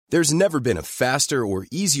There's never been a faster or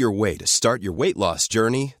easier way to start your weight loss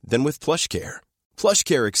journey than with PlushCare.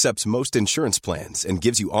 PlushCare accepts most insurance plans and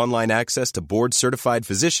gives you online access to board-certified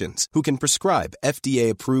physicians who can prescribe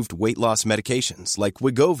FDA-approved weight loss medications like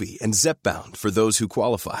Wegovy and Zepbound for those who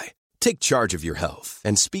qualify. Take charge of your health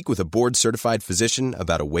and speak with a board-certified physician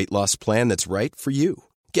about a weight loss plan that's right for you.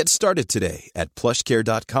 Get started today at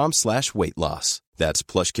plushcare.com/weight loss. That's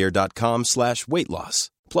plushcare.com/weight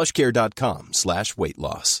loss. plushcare.com/weight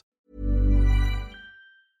loss.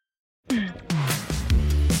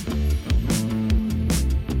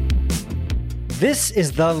 This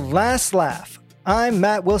is The Last Laugh. I'm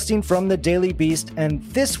Matt Wilstein from The Daily Beast, and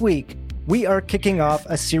this week we are kicking off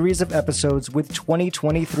a series of episodes with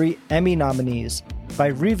 2023 Emmy nominees by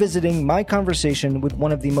revisiting my conversation with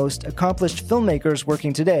one of the most accomplished filmmakers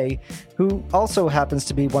working today, who also happens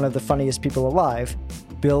to be one of the funniest people alive,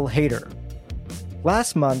 Bill Hader.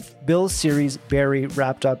 Last month, Bill's series Barry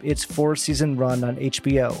wrapped up its 4-season run on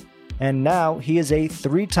HBO, and now he is a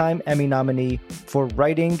 3-time Emmy nominee for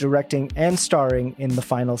writing, directing, and starring in the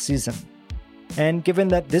final season. And given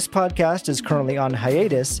that this podcast is currently on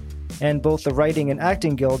hiatus, and both the writing and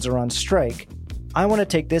acting guilds are on strike, I want to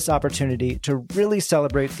take this opportunity to really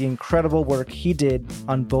celebrate the incredible work he did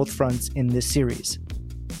on both fronts in this series.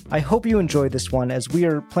 I hope you enjoyed this one, as we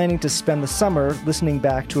are planning to spend the summer listening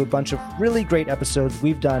back to a bunch of really great episodes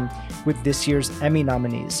we've done with this year's Emmy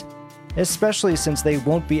nominees, especially since they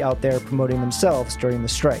won't be out there promoting themselves during the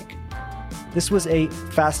strike. This was a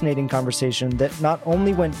fascinating conversation that not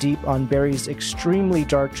only went deep on Barry's extremely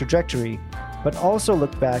dark trajectory, but also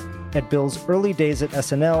looked back at Bill's early days at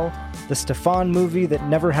SNL, the Stefon movie that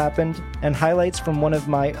never happened, and highlights from one of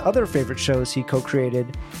my other favorite shows he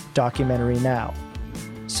co-created, Documentary Now.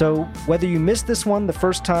 So whether you missed this one the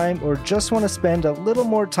first time or just want to spend a little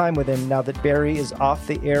more time with him now that Barry is off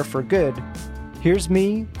the air for good, here's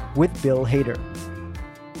me with Bill Hader.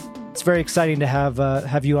 It's very exciting to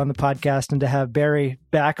have you on the podcast and to have Barry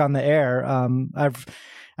back on the air.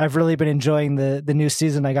 I've really been enjoying the new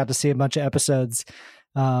season. I got to see a bunch of episodes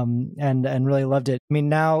and really loved it. I mean,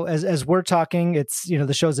 now as we're talking, it's,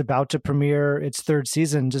 the show's about to premiere its 3rd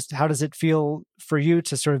season. Just how does it feel for you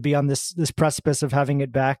to sort of be on this precipice of having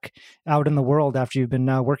it back out in the world after you've been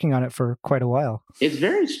now working on it for quite a while? It's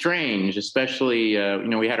very strange, especially,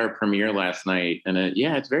 we had our premiere last night, and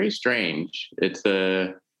it's very strange. It's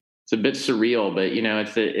a bit surreal, but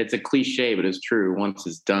it's a cliche, but it's true. Once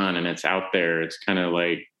it's done and it's out there, it's kind of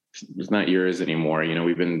like, it's not yours anymore.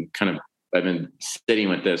 I've been sitting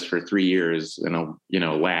with this for 3 years in a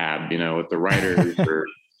lab, with the writers for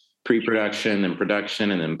pre-production and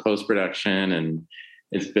production and then post-production. And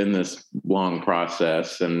it's been this long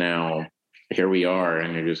process. And now here we are,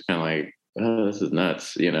 and you're just kind of like, oh, this is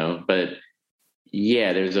nuts, but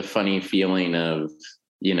yeah, there's a funny feeling of,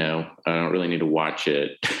 I don't really need to watch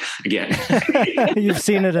it again. You've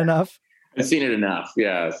seen it enough. I've seen it enough.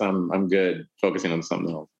 Yeah. So I'm good focusing on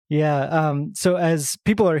something else. Yeah. So as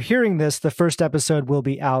people are hearing this, the first episode will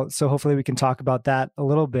be out. So hopefully we can talk about that a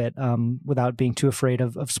little bit without being too afraid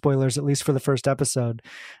of spoilers, at least for the first episode.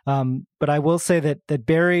 But I will say that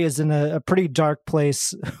Barry is in a pretty dark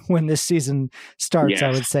place when this season starts, yes.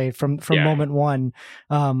 I would say, from moment one.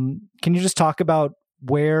 Can you just talk about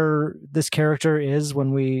where this character is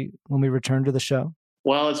when we return to the show?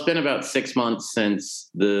 Well, it's been about 6 months since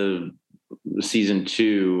the season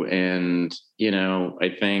 2, and I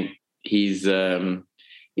think he's he's a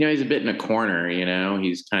bit in a corner.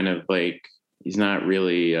 He's kind of like, he's not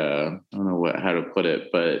really I don't know how to put it,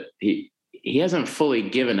 but he hasn't fully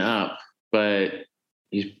given up, but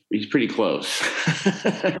he's pretty close.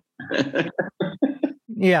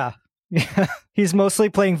 Yeah. He's mostly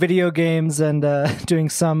playing video games and doing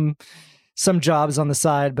some jobs on the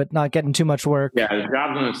side, but not getting too much work. Yeah, the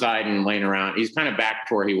jobs on the side and laying around. He's kind of back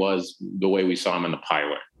to where he was the way we saw him in the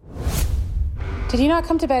pilot. Did you not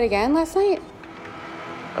come to bed again last night?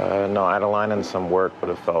 No, I had a line in some work, but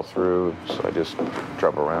it fell through, so I just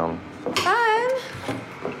drove around. Fun.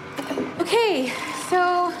 Okay,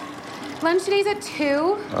 so lunch today's at 2.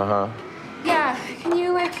 Uh-huh. Yeah, can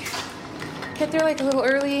you, get there, a little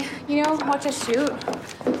early, watch us shoot?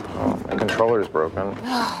 Oh, my controller's broken.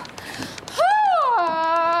 Oh,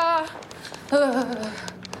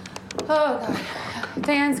 God.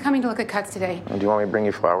 Diane's coming to look at cuts today. Do you want me to bring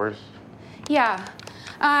you flowers? Yeah.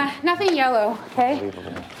 Nothing yellow, okay?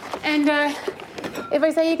 And if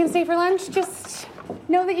I say you can stay for lunch, just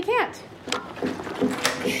know that you can't.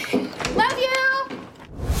 Love you!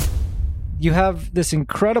 You have this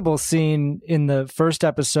incredible scene in the first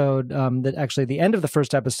episode, that actually the end of the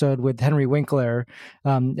first episode with Henry Winkler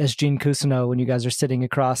as Gene Cousineau when you guys are sitting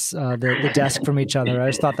across the desk from each other. I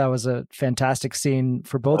just thought that was a fantastic scene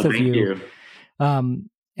for both of you. And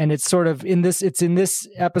it's sort of it's in this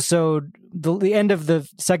episode, the end of the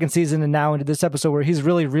second season and now into this episode where he's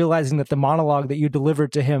really realizing that the monologue that you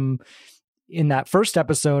delivered to him in that first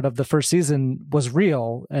episode of the first season was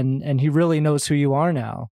real, and he really knows who you are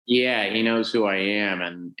now. Yeah, he knows who I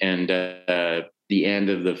am, and the end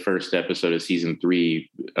of the first episode of season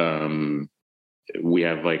 3, we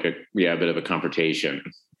have a bit of a confrontation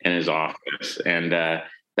in his office, and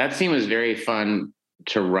that scene was very fun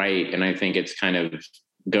to write, and I think it's kind of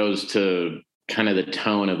goes to kind of the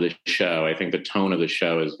tone of the show. I think the tone of the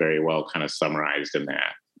show is very well kind of summarized in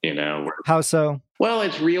that. You know, how so? Well,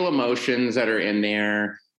 it's real emotions that are in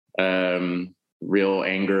there, real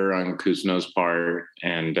anger on Cousineau's part,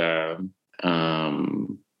 and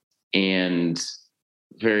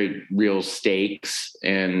very real stakes,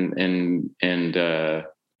 and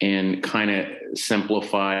kind of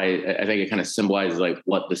simplify. I think it kind of symbolizes like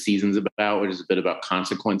what the season's about, which is a bit about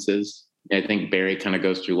consequences. I think Barry kind of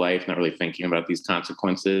goes through life not really thinking about these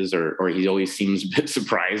consequences, or he always seems a bit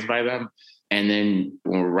surprised by them. And then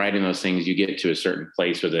when we're writing those things, you get to a certain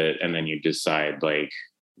place with it, and then you decide like,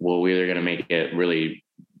 well, we're either going to make it really,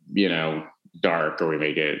 dark, or we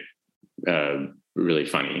make it really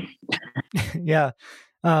funny. Yeah.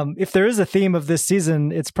 If there is a theme of this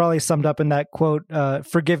season, it's probably summed up in that quote,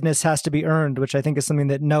 forgiveness has to be earned, which I think is something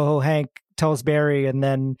that NoHo Hank tells Barry, and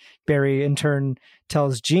then Barry in turn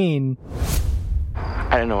tells Gene. I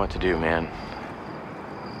didn't know what to do, man.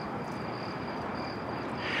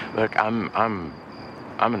 Look, I'm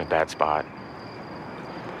in a bad spot.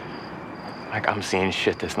 Like, I'm seeing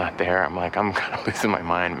shit that's not there. I'm kind of losing my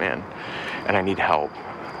mind, man. And I need help.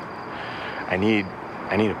 I need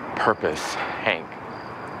a purpose, Hank.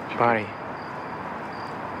 Buddy,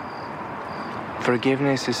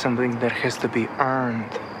 forgiveness is something that has to be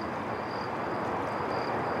earned.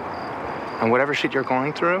 And whatever shit you're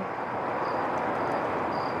going through,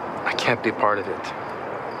 I can't be part of it.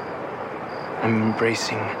 I'm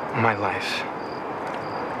embracing my life.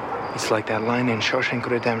 It's like that line in Shawshank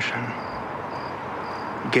Redemption.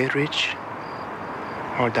 Get rich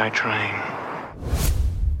or die trying.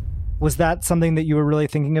 Was that something that you were really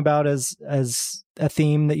thinking about as a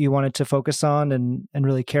theme that you wanted to focus on and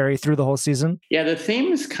really carry through the whole season? Yeah, the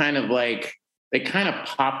themes kind of like, they kind of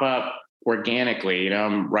pop up organically.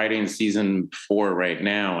 I'm writing season 4 right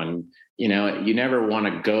now, and you never want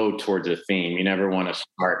to go towards a theme. You never want to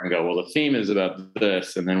start and go, well, the theme is about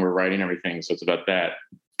this, and then we're writing everything, so it's about that.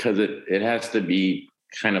 Because it has to be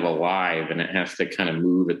kind of alive, and it has to kind of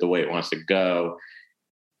move it the way it wants to go.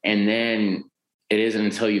 And then it isn't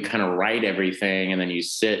until you kind of write everything, and then you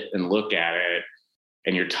sit and look at it,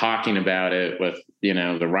 and you're talking about it with,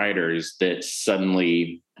 the writers, that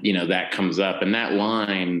suddenly, that comes up. And that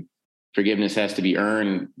line, forgiveness has to be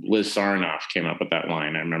earned, Liz Sarnoff came up with that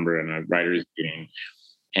line. I remember in a writer's meeting,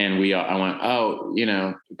 and I went, oh,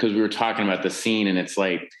 because we were talking about the scene, and it's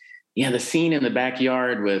like, yeah, the scene in the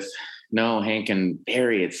backyard with Hank and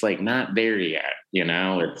Barry, it's like not there yet.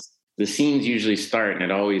 It's the scenes usually start, and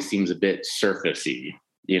it always seems a bit surfacey,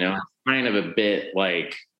 it's kind of a bit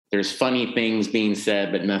like there's funny things being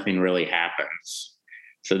said, but nothing really happens.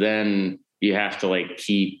 So then you have to like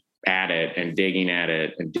keep at it and digging at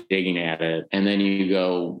it and digging at it. And then you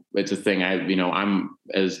go, it's a thing I'm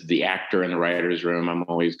as the actor in the writer's room, I'm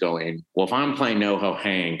always going, well, if I'm playing NoHo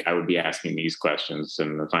Hank, I would be asking these questions.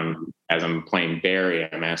 And as I'm playing Barry,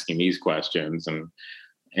 I'm asking these questions.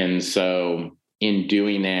 And so in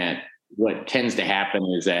doing that, what tends to happen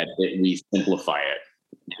is that we simplify it.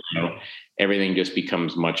 Everything just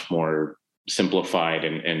becomes much more simplified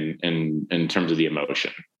in terms of the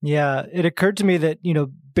emotion. Yeah, it occurred to me that,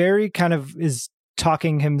 Barry kind of is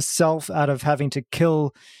talking himself out of having to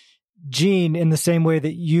kill Gene in the same way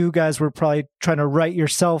that you guys were probably trying to write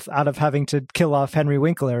yourself out of having to kill off Henry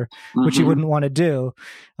Winkler, which you wouldn't want to do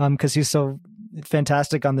because he's so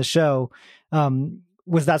fantastic on the show.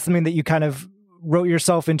 Was that something that you kind of wrote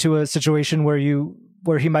yourself into a situation where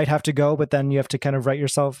he might have to go, but then you have to kind of write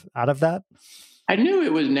yourself out of that? I knew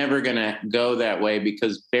it was never going to go that way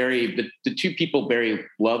because Barry, the two people Barry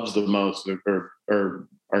loves the most are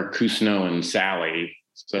Cousineau and Sally.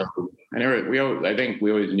 So I think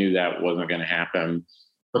we always knew that wasn't going to happen.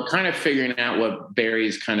 But kind of figuring out what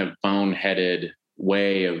Barry's kind of boneheaded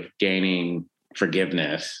way of gaining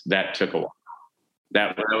forgiveness, that took a while.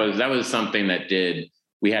 That was something that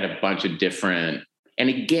we had a bunch of different, and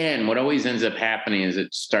again, what always ends up happening is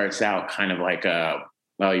it starts out kind of like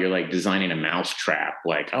well, you're like designing a mousetrap.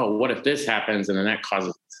 Like, oh, what if this happens? And then that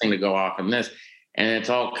causes this thing to go off and this. And it's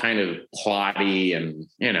all kind of plotty and,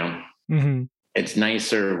 Mm-hmm. it's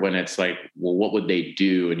nicer when it's like, well, what would they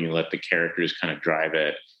do? And you let the characters kind of drive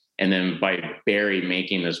it. And then by Barry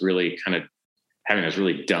making this really kind of having this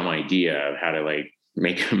really dumb idea of how to like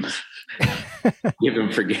make him give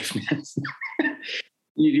him forgiveness.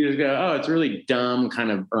 You just go, oh, it's a really dumb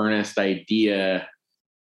kind of earnest idea.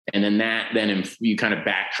 And then you kind of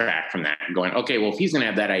backtrack from that and going, okay, well, if he's going to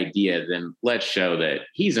have that idea, then let's show that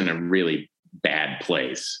he's in a really bad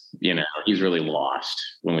place. He's really lost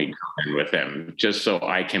when we come in with him, just so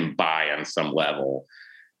I can buy on some level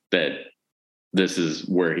that this is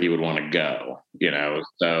where he would want to go,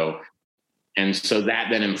 So that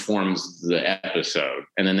then informs the episode,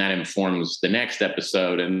 and then that informs the next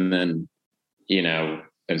episode, and then,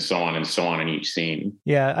 and so on in each scene.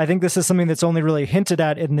 Yeah, I think this is something that's only really hinted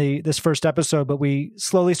at in this first episode, but we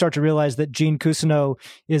slowly start to realize that Gene Cousineau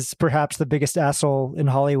is perhaps the biggest asshole in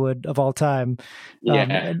Hollywood of all time.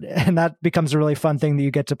 Yeah. And that becomes a really fun thing that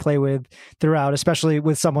you get to play with throughout, especially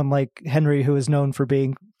with someone like Henry, who is known for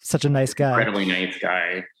being such a nice guy. Incredibly nice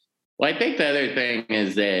guy. Well, I think the other thing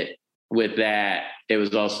is that with that, it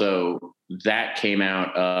was also that came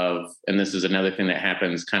out of, and this is another thing that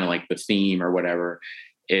happens kind of like the theme or whatever,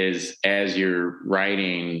 is as you're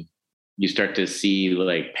writing, you start to see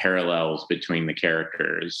like parallels between the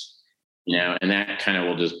characters, and that kind of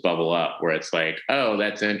will just bubble up where it's like, oh,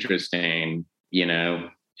 that's interesting,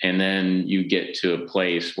 and then you get to a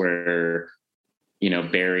place where,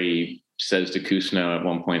 Barry says to Cousineau at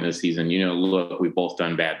one point in the season, look, we've both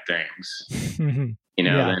done bad things, Then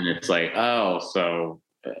it's like, oh, so,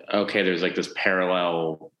 okay, there's like this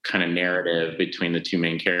parallel kind of narrative between the two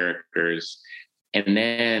main characters. And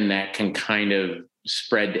then that can kind of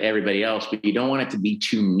spread to everybody else, but you don't want it to be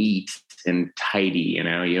too neat and tidy.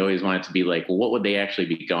 You always want it to be like, well, what would they actually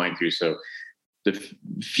be going through? So the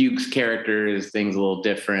Fuchs character is things a little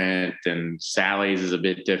different, and Sally's is a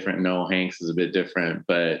bit different. Noel Hanks is a bit different,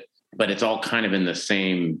 but it's all kind of in the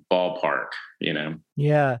same ballpark,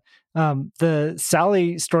 Yeah. The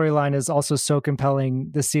Sally storyline is also so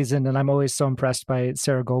compelling this season, and I'm always so impressed by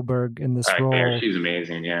Sarah Goldberg in this role. She's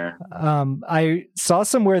amazing, yeah. I saw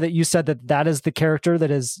somewhere that you said that is the character that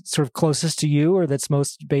is sort of closest to you, or that's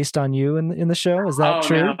most based on you in the show. Is that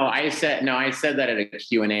true? No, I said that at a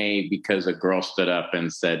Q&A because a girl stood up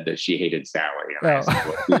and said that she hated Sally. And I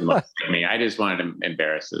said, well, I just wanted to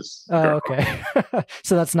embarrass this girl. Oh, okay.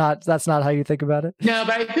 So that's not how you think about it? No,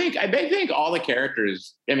 but I think all the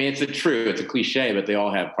characters, it's a cliche, but they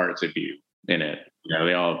all have parts of you in it.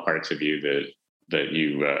 They all have parts of you that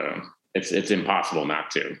you, it's impossible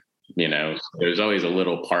not to, there's always a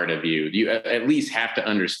little part of you. You at least have to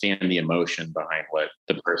understand the emotion behind what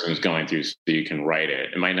the person's going through so you can write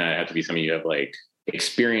it. It might not have to be something you have like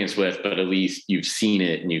experience with, but at least you've seen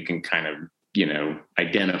it and you can kind of,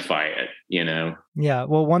 identify it, Yeah.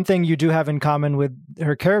 Well, one thing you do have in common with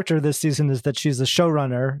her character this season is that she's a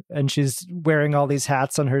showrunner and she's wearing all these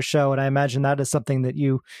hats on her show. And I imagine that is something that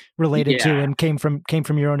you related to and came from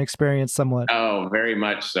your own experience somewhat. Oh, very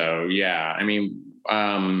much so. Yeah.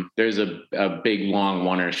 There's a big long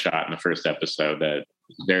one-er shot in the first episode that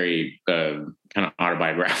is very kind of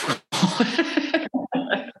autobiographical.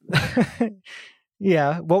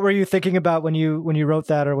 Yeah. What were you thinking about when you wrote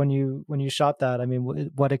that, or when you shot that?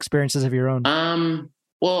 What experiences of your own?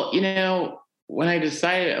 Well, when I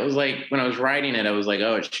decided, I was like, when I was writing it, I was like,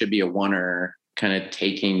 oh, it should be a one-er kind of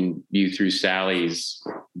taking you through Sally's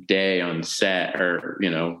day on set, or,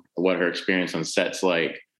 what her experience on set's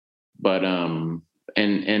like. But, but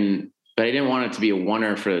I didn't want it to be a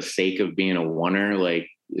one-er for the sake of being a one-er, like,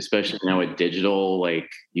 especially now with digital, like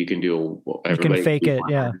you can do, you can fake it.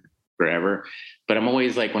 Yeah. Forever. But I'm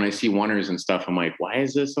always like, when I see one-ers and stuff, I'm like, why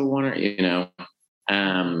is this a one-er?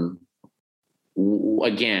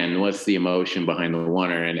 Again, what's the emotion behind the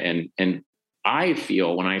one-er? And I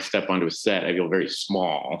feel when I step onto a set, I feel very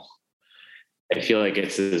small. I feel like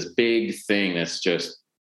it's this big thing that's just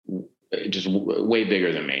way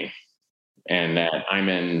bigger than me. And that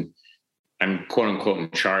I'm quote unquote in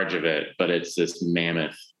charge of it, but it's this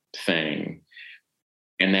mammoth thing.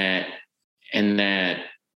 And that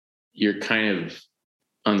you're kind of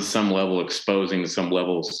on some level exposing some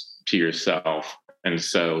levels to yourself. And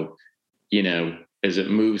so, as it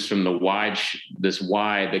moves from the wide,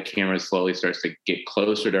 the camera slowly starts to get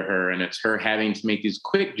closer to her, and it's her having to make these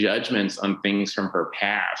quick judgments on things from her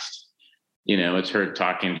past. It's her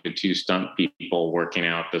talking to two stunt people, working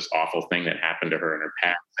out this awful thing that happened to her in her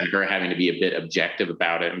past, and her having to be a bit objective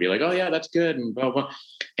about it and be like, oh yeah, that's good. And blah, blah.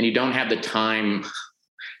 And you don't have the time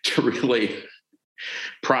to really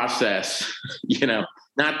process,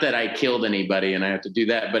 not that I killed anybody and I have to do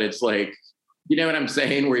that, but it's like, you know what I'm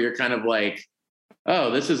saying? Where you're kind of like,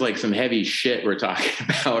 oh, this is like some heavy shit we're talking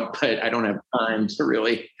about, but I don't have time to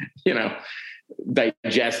really,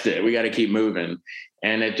 digest it. We got to keep moving.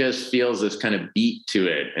 And it just feels this kind of beat to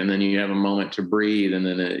it. And then you have a moment to breathe, and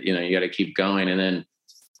then, you got to keep going. And then,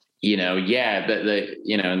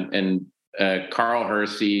 Carl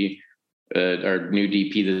Hersey, our new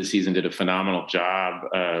DP this season, did a phenomenal job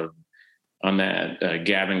on that.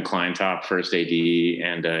 Gavin Kleintop, first AD,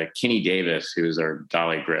 and Kenny Davis, who's our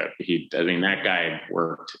dolly grip. That guy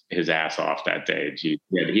worked his ass off that day. He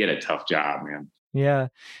had a tough job, man. Yeah.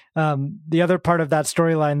 The other part of that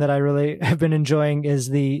storyline that I really have been enjoying is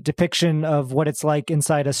the depiction of what it's like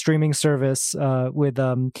inside a streaming service with,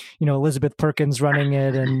 Elizabeth Perkins running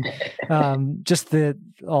it, and just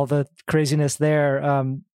all the craziness there.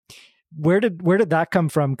 Where did that come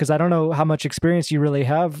from? Because I don't know how much experience you really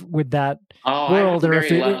have with that world.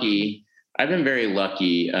 I've been very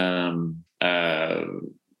lucky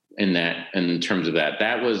in terms of that.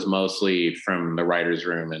 That was mostly from the writer's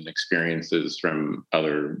room and experiences from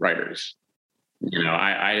other writers.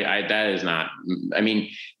 That is not,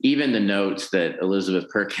 even the notes that Elizabeth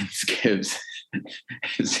Perkins gives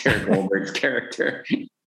Sarah Goldberg's character.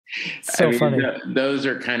 So funny. Those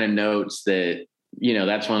are kind of notes that,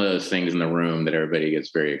 that's one of those things in the room that everybody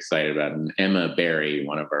gets very excited about. And Emma Barry,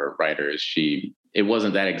 one of our writers, it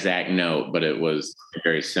wasn't that exact note, but it was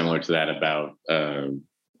very similar to that about,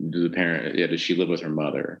 the parent, does she live with her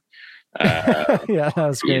mother? Yeah, that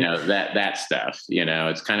was great. That stuff,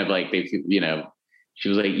 it's kind of like she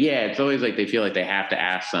was like, yeah, it's always like they feel like they have to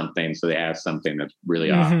ask something. So they ask something that's really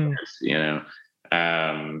obvious,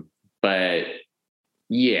 but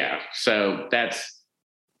yeah, so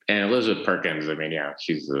and Elizabeth Perkins,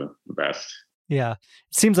 she's the best. Yeah. It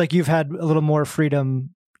seems like you've had a little more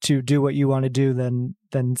freedom to do what you want to do than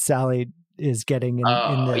Sally is getting in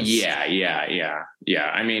this. Yeah. Her,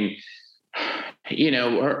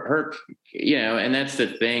 and that's the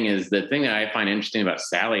thing, is the thing that I find interesting about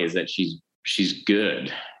Sally is that she's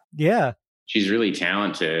good. Yeah. She's really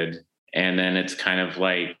talented. And then it's kind of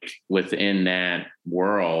like within that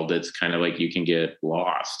world, it's kind of like you can get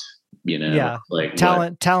lost, Yeah. Like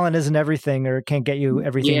talent isn't everything, or can't get you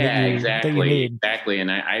everything that you need. Exactly.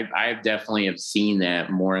 And I definitely have seen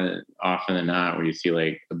that more often than not, where you see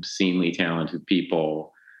like obscenely talented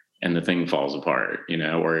people and the thing falls apart,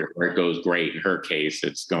 or it goes great. In her case,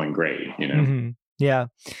 it's going great, Mm-hmm. Yeah.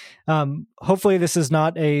 Hopefully this is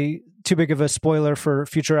not too big of a spoiler for a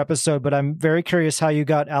future episode, but I'm very curious how you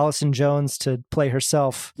got Allison Jones to play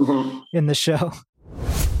herself in the show.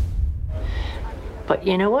 But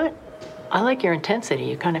you know what? I like your intensity.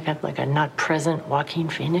 You kind of have like a not present Joaquin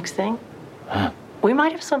Phoenix thing. Huh. We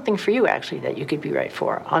might have something for you, actually, that you could be right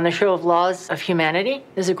for. On the show of Laws of Humanity,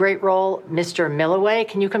 there's a great role, Mr. Milloway.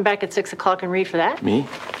 Can you come back at 6 o'clock and read for that? Me?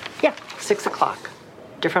 Yeah, 6 o'clock.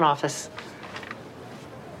 Different office.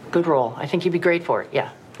 Good role. I think you'd be great for it.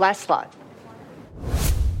 Yeah. Last slot.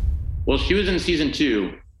 Well, she was in season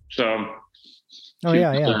 2, so.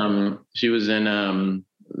 She was in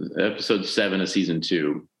episode 7 of season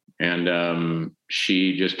 2, and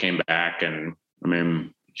she just came back, and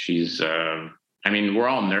she's. We're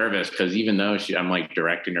all nervous because even though I'm like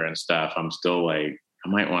directing her and stuff, I'm still like, I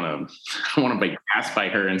want to be cast by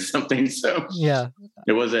her in something. So yeah,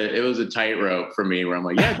 it was a tightrope for me where I'm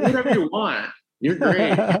like, yeah, do whatever you want. You're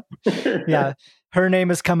great. Yeah. Her name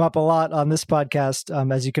has come up a lot on this podcast,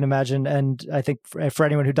 as you can imagine. And I think for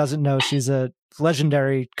anyone who doesn't know, she's a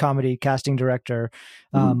legendary comedy casting director.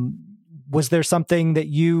 Was there something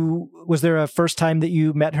was there a first time that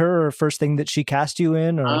you met her, or first thing that she cast you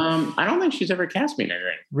in? Or? I don't think she's ever cast me in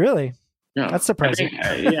anything. Really? No. That's surprising.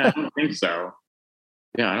 I don't think so.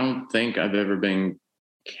 Yeah, I don't think I've ever been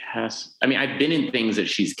cast. I've been in things that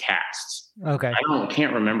she's cast. Okay. I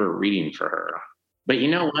can't remember reading for her. But you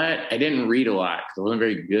know what? I didn't read a lot because I wasn't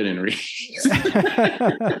very good in reading.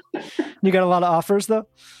 You got a lot of offers, though?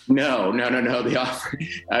 No. The offer.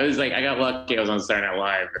 I got lucky. I was on Saturday Night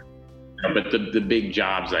Live. But the big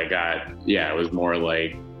jobs I got, it was more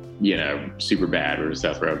like, super bad, where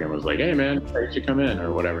Seth Rogen was like, hey, man, you should come in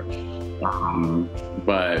or whatever.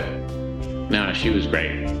 But no, she was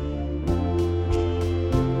great.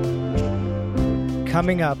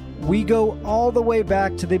 Coming up, we go all the way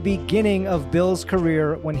back to the beginning of Bill's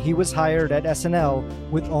career when he was hired at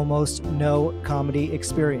SNL with almost no comedy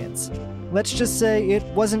experience. Let's just say it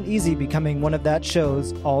wasn't easy becoming one of that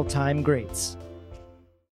show's all-time greats.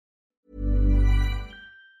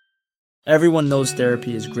 Everyone knows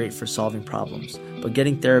therapy is great for solving problems, but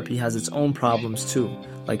getting therapy has its own problems too,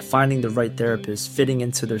 like finding the right therapist, fitting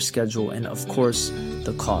into their schedule, and of course,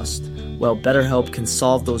 the cost. Well, BetterHelp can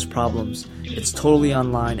solve those problems. It's totally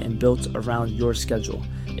online and built around your schedule.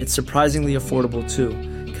 It's surprisingly affordable too.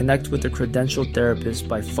 Connect with a credentialed therapist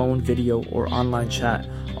by phone, video, or online chat,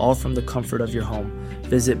 all from the comfort of your home.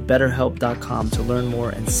 Visit BetterHelp.com to learn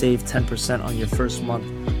more and save 10% on your first month.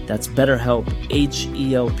 That's BetterHelp,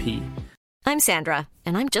 H-E-L-P. I'm Sandra,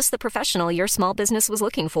 and I'm just the professional your small business was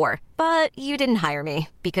looking for. But you didn't hire me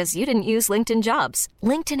because you didn't use LinkedIn Jobs.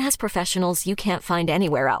 LinkedIn has professionals you can't find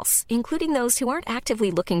anywhere else, including those who aren't actively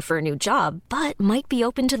looking for a new job, but might be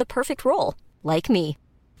open to the perfect role, like me.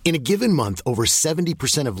 In a given month, over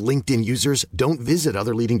 70% of LinkedIn users don't visit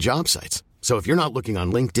other leading job sites. So if you're not looking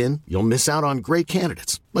on LinkedIn, you'll miss out on great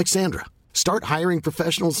candidates like Sandra. Start hiring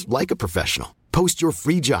professionals like a professional. Post your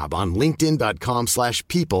free job on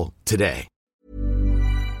linkedin.com/people today.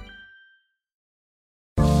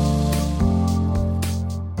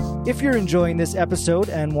 If you're enjoying this episode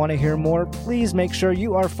and want to hear more, please make sure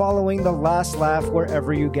you are following The Last Laugh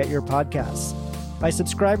wherever you get your podcasts. By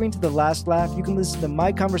subscribing to The Last Laugh, you can listen to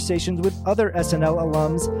my conversations with other SNL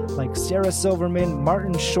alums like Sarah Silverman,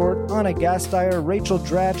 Martin Short, Anna Gasteyer, Rachel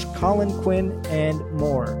Dratch, Colin Quinn, and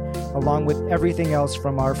more, along with everything else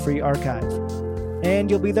from our free archive.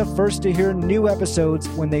 And you'll be the first to hear new episodes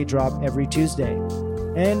when they drop every Tuesday.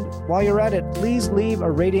 And while you're at it, please leave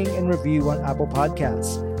a rating and review on Apple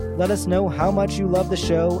Podcasts. Let us know how much you love the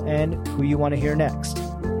show and who you want to hear next.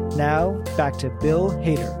 Now, back to Bill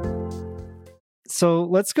Hader. So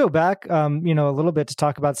let's go back, a little bit to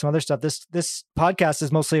talk about some other stuff. This podcast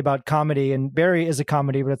is mostly about comedy, and Barry is a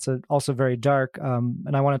comedy, but it's also very dark.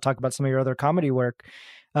 And I want to talk about some of your other comedy work.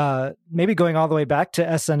 Maybe going all the way back to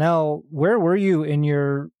SNL. Where were you in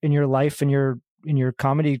your life and in your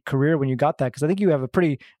comedy career when you got that? Because I think you have a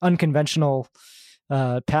pretty unconventional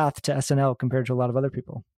path to SNL compared to a lot of other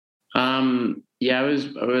people. Yeah,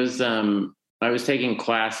 I was taking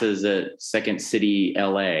classes at Second City,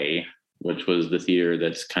 LA, which was the theater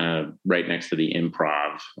that's kind of right next to the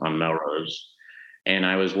Improv on Melrose. And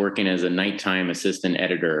I was working as a nighttime assistant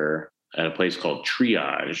editor at a place called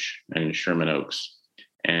Triage in Sherman Oaks.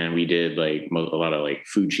 And we did a lot of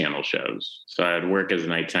Food Channel shows. So I'd work as a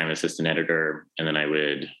nighttime assistant editor, and then I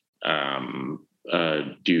would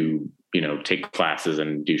take classes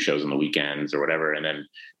and do shows on the weekends or whatever. And then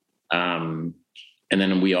I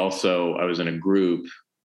was in a group,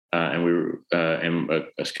 and we were in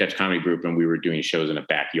a sketch comedy group, and we were doing shows in a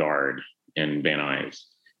backyard in Van Nuys.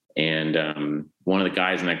 And one of the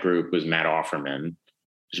guys in that group was Matt Offerman.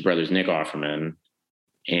 His brother's Nick Offerman.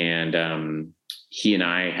 And he and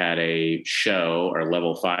I had a show, our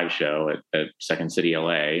Level 5 show at Second City,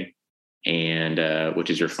 LA, and which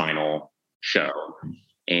is your final show.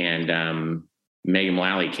 And Megan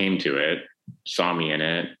Mullally came to it, saw me in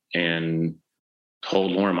it, and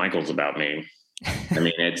told Lorne Michaels about me. I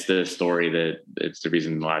mean, it's the story it's the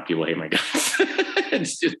reason a lot of people hate my guts.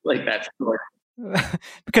 It's just that story.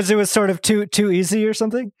 Because it was sort of too easy or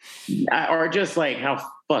something? Or just how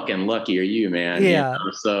fucking lucky are you, man? Yeah.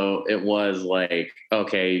 So it was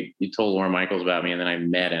okay, you told Lorne Michaels about me, and then I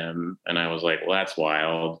met him, and I was like, well, that's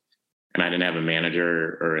wild. And I didn't have a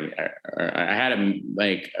manager, or I had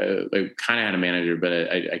I kind of had a manager, but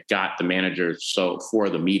I got the manager for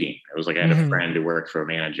the meeting. It was I had a friend who worked for a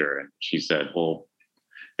manager, and she said, well,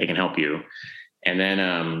 they can help you. And then,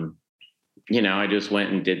 I just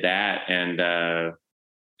went and did that. And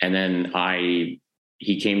then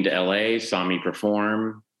he came to LA, saw me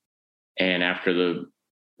perform. And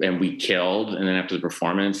and we killed. And then after the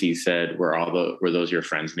performance, he said, were those your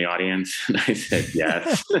friends in the audience? And I said,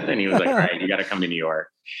 yes. And he was like, all right, you got to come to New York.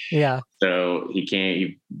 Yeah. So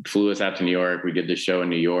he flew us out to New York. We did the show in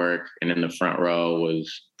New York. And in the front row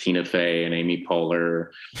was Tina Fey and Amy Poehler,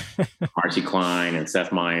 Marcy Klein and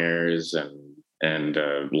Seth Meyers and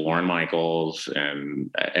Lorne Michaels, and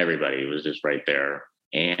everybody was just right there.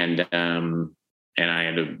 And I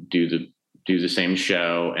had to do the same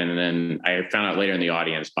show. And then I found out later in the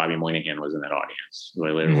audience, Bobby Moynihan was in that audience, who I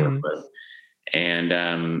later worked with. And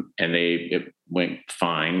it went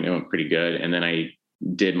fine. It went pretty good. And then I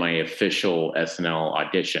did my official SNL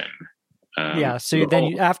audition. So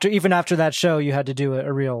then even after that show, you had to do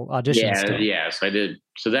a real audition. Yeah. So I did.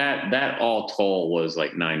 So that all told was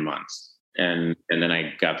 9 months. And then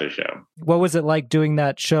I got the show. What was it like doing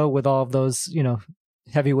that show with all of those,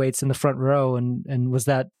 heavyweights in the front row? And was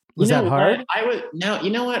that hard? You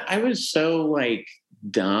know what? I was so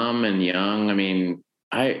dumb and young. I mean,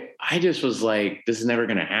 I just was this is never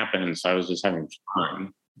going to happen. So I was just having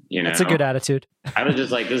fun. You know, that's a good attitude. I was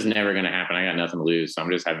just like, this is never going to happen. I got nothing to lose. So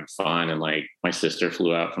I'm just having fun. And like my sister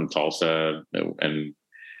flew out from Tulsa and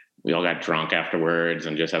we all got drunk afterwards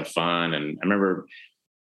and just have fun. And I remember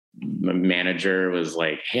my manager was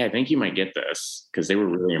like, hey, I think you might get this, because they were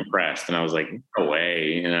really impressed. And I was like, no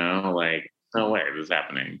way, you know, like, no way this is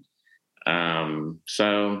happening.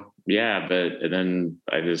 So yeah, but then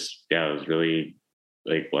I was really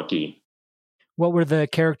like lucky. What were the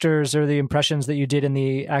characters or the impressions that you did in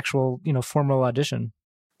the actual, formal audition?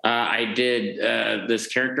 I did this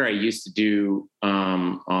character I used to do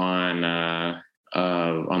on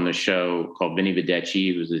the show called Vinny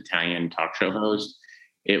Vedecci, who was an Italian talk show host.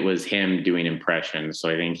 It was him doing impressions. So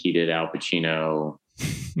I think he did Al Pacino,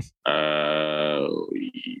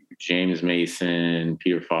 James Mason,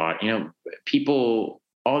 Peter Falk,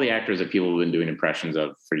 all the actors that people have been doing impressions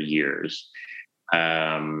of for years.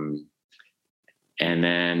 And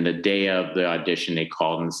then the day of the audition, they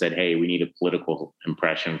called and said, hey, we need a political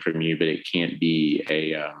impression from you, but it can't be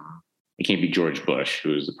George Bush, who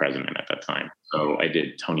was the president at that time. So I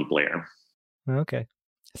did Tony Blair. Okay.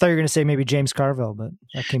 I thought you were going to say maybe James Carville, but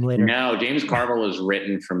that came later. No, James Carville was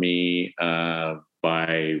written for me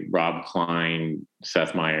by Rob Klein,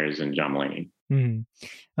 Seth Meyers, and John Mulaney.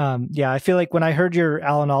 Mm-hmm. Yeah, I feel like when I heard your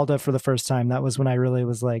Alan Alda for the first time, that was when I really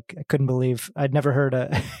was like, I couldn't believe I'd never heard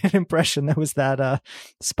an impression that was that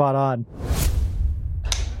spot on.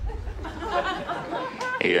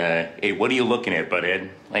 Hey, what are you looking at, butthead?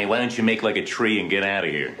 Hey, why don't you make like a tree and get out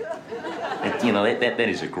of here? That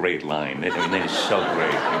is a great line. That is so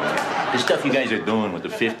great. The stuff you guys are doing with the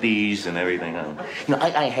 50s and everything.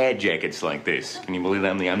 I had jackets like this. Can you believe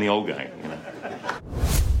that? I'm the old guy.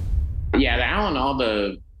 Yeah, the Alan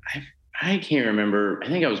Alda, I can't remember. I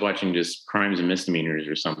think I was watching just Crimes and Misdemeanors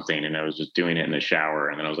or something, and I was just doing it in the shower.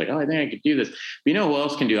 And then I was like, oh, I think I could do this. But you know who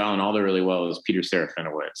else can do Alan Alda really well is Peter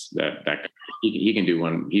Serafinowicz. He can do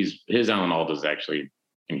one. His Alan Alda is actually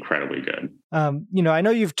incredibly good. I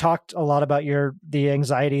know you've talked a lot about the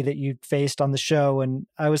anxiety that you faced on the show, and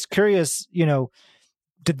I was curious,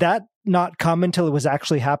 did that not come until it was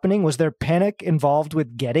actually happening? Was there panic involved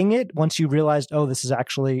with getting it once you realized, oh, this is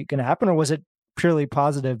actually going to happen? Or was it purely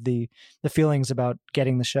positive, the feelings about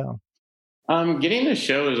getting the show? Getting the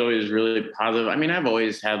show is always really positive. I mean, I've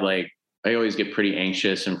always had I always get pretty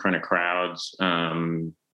anxious in front of crowds.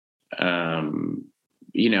 Even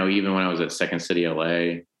when I was at Second City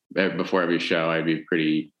LA, before every show, I'd be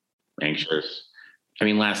pretty anxious. I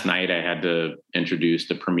mean, last night I had to introduce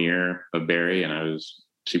the premiere of Barry, and I was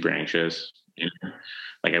super anxious.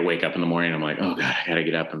 Like I wake up in the morning, I'm like, oh God, I got to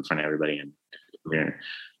get up in front of everybody and premiere.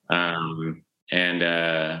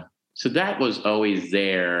 So that was always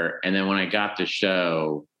there. And then when I got the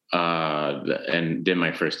show and did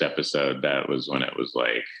my first episode, that was when it was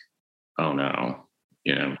like, oh no,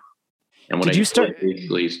 And when basically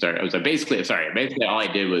all I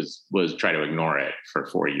did was try to ignore it for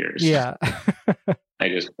 4 years. Yeah. I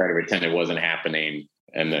just tried to pretend it wasn't happening.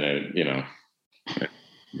 And then,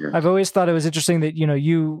 I've always thought it was interesting that,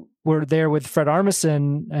 you were there with Fred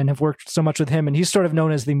Armisen and have worked so much with him, and he's sort of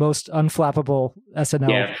known as the most unflappable SNL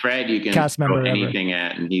yeah, Fred, you can cast member throw anything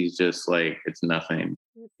at, and he's just like, it's nothing.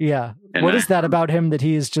 Yeah. What is that about him that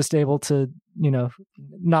he is just able to,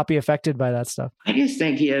 not be affected by that stuff? I just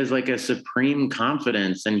think he has like a supreme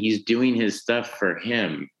confidence, and he's doing his stuff for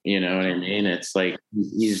him. You know what I mean? It's like,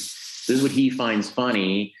 this is what he finds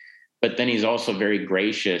funny, but then he's also very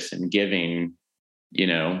gracious and giving,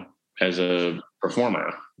 as a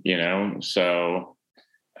performer, so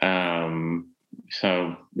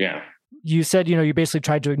yeah. You said, you basically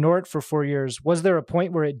tried to ignore it for 4 years. Was there a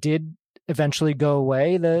point where it did eventually go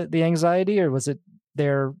away, the anxiety, or was it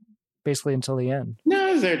there basically until the end? No,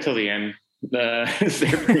 it was there till the end. It was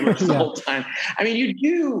there pretty much the whole time. I mean, you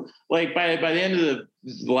do like by the end of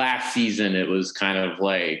the last season, it was kind of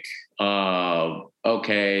like,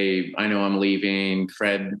 okay, I know I'm leaving.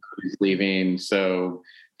 Fred is leaving. So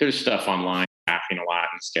there's stuff online, laughing a lot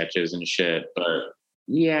and sketches and shit. But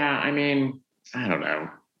yeah, I mean, I don't know.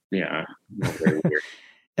 Yeah. Very weird.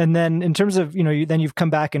 And then in terms of, you've come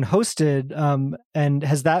back and hosted, and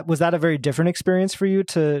was that a very different experience for you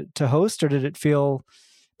to host, or did it feel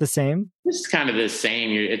the same? It's kind of the same.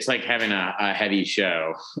 It's like having a heavy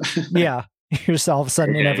show. Yeah. You're just all of a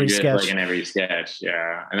sudden in every sketch. Like in every sketch,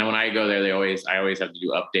 yeah. And then when I go there, I always have to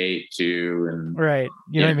do update too, and right.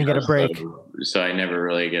 You don't even get a break. So I never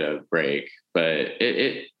really get a break. But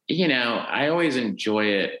it I always enjoy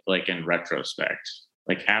it like in retrospect.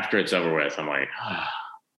 Like after it's over with, I'm like,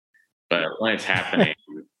 but when it's happening,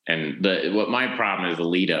 and what my problem is, the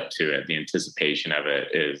lead up to it, the anticipation of it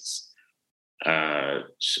is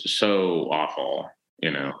so awful,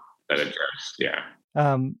 that address. Yeah.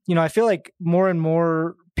 I feel like more and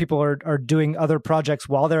more people are doing other projects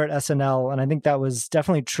while they're at SNL. And I think that was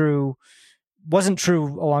definitely true. Wasn't true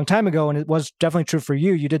a long time ago. And it was definitely true for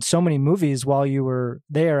you. You did so many movies while you were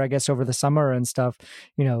there, I guess, over the summer and stuff,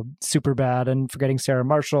 Superbad and Forgetting Sarah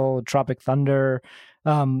Marshall, Tropic Thunder.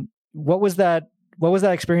 What was that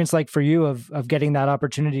experience like for you of getting that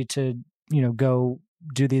opportunity to, go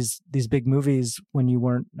do these big movies when you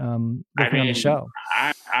weren't working on the show?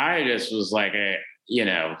 I just was like, I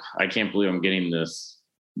can't believe I'm getting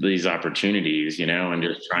these opportunities, and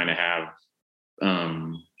just trying to have,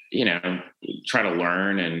 try to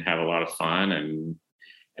learn and have a lot of fun. And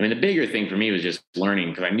I mean, the bigger thing for me was just learning,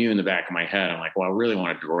 because I knew in the back of my head, I'm like, well, I really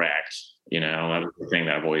want to direct, that was the thing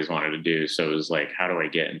that I've always wanted to do. So it was like, how do I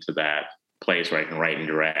get into that place where I can write and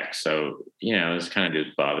direct? So, it was kind of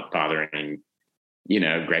just bothering,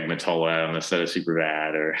 Greg Mottola on the set of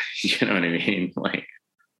Superbad, or, you know what I mean? Like,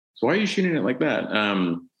 so why are you shooting it like that?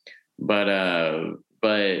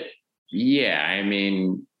 But yeah, I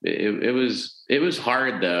mean, it was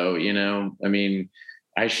hard though, I mean,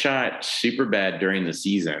 I shot Superbad during the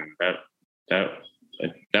season. I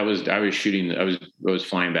was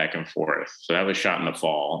flying back and forth. So that was shot in the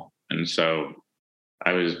fall. And so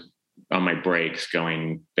I was on my breaks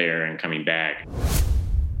going there and coming back.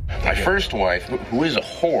 My first wife, who is a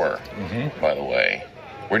whore, by the way,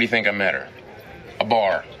 where do you think I met her? A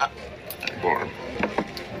bar. A bar.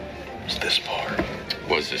 Was this bar?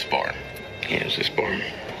 Was this bar? Yeah, it was this bar.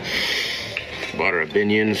 Bought her a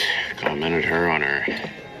Binions, complimented her on her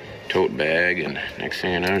tote bag, and next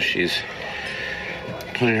thing I know, she's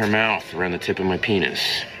putting her mouth around the tip of my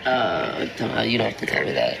penis. You don't have to tell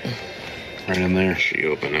me that. Right in there. She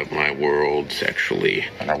opened up my world sexually.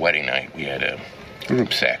 On our wedding night, we had a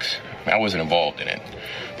group sex. I wasn't involved in it,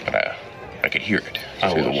 but I could hear it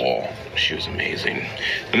through the wall. She was amazing.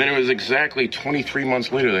 And then it was exactly 23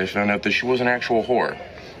 months later that I found out that she was an actual whore.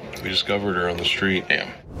 We discovered her on the street. Yeah.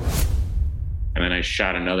 And then I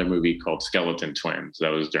shot another movie called Skeleton Twins. That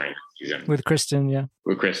was during the season. With Kristen, yeah.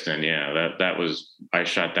 With Kristen, yeah. That was, I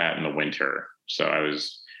shot that in the winter. So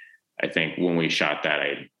I think when we shot that,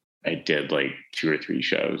 I did like 2 or 3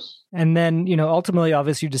 shows. And then, ultimately,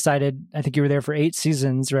 obviously you decided, I think you were there for 8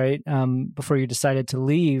 seasons, right? Before you decided to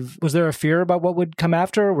leave. Was there a fear about what would come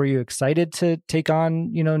after? Were you excited to take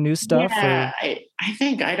on, new stuff? Yeah, I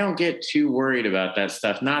think I don't get too worried about that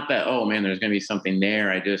stuff. Not that, oh man, there's going to be something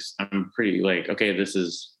there. I'm pretty like, okay, this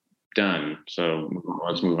is done. So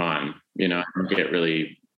let's move on. I don't get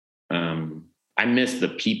really, I miss the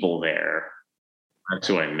people there. That's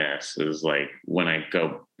who I miss, is like when I've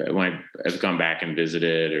gone back and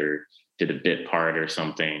visited or did a bit part or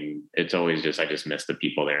something, it's always just, I just miss the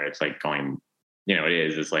people there. It's like going,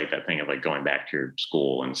 it's like that thing of like going back to your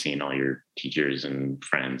school and seeing all your teachers and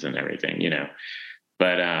friends and everything,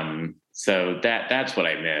 but, so that's what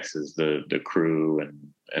I miss, is the crew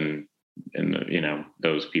and the,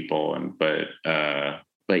 those people. But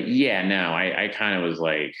yeah, no, I kind of was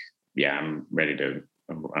like, yeah, I'm ready to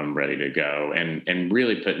go, and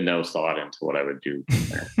really put no thought into what I would do from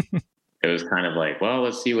there. It was kind of like, well,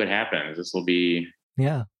 let's see what happens. This will be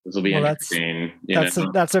interesting.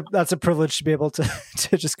 That's a privilege to be able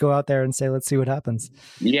to just go out there and say, let's see what happens.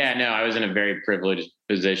 Yeah, no, I was in a very privileged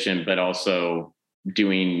position, but also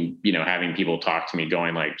doing, having people talk to me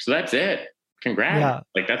going like, so that's it. Congrats. Yeah.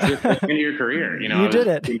 Like that's the end of your career. You did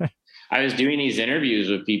it. I was doing these interviews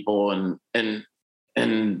with people and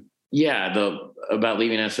yeah, about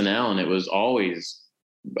leaving SNL, and it was always,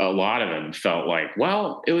 a lot of them felt like,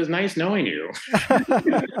 well, it was nice knowing you.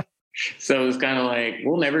 So it was kind of like,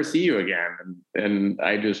 we'll never see you again. And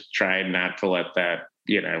I just tried not to let that,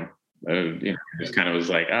 just kind of was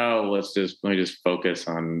like, oh, let me just focus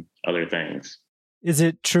on other things. Is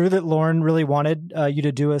it true that Lorne really wanted you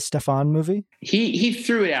to do a Stefon movie? He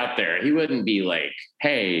threw it out there. He wouldn't be like,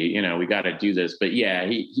 hey, we got to do this. But yeah,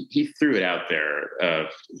 he threw it out there,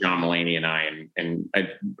 John Mulaney and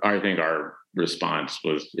I think our response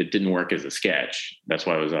was, it didn't work as a sketch. That's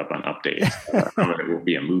why it was up on Updates. It will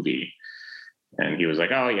be a movie. And he was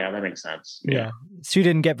like, oh yeah, that makes sense. Yeah. So you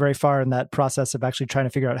didn't get very far in that process of actually trying to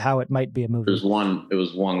figure out how it might be a movie. It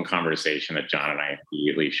was one conversation that John and I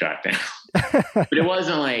immediately shot down. But it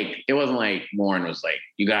wasn't like Lorne was like,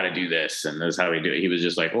 you got to do this, and this is how we do it. He was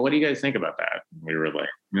just like, well, what do you guys think about that? And we were like,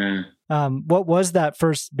 what was that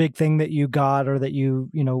first big thing that you got, or that you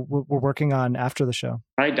were working on after the show?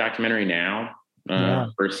 Probably Documentary Now.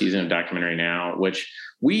 First season of Documentary Now, which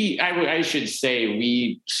I should say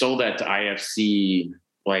we sold that to IFC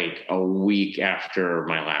like a week after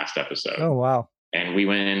my last episode. Oh, wow. And we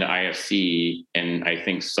went into IFC, and I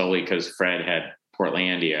think solely because Fred had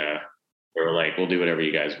Portlandia, they were like, we'll do whatever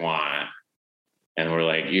you guys want. And we're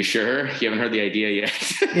like, you sure? You haven't heard the idea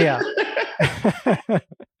yet? Yeah.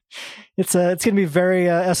 It's going to be very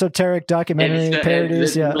esoteric documentary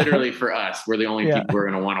parodies. It's literally for us. We're the only people who are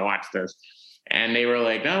going to want to watch this. And they were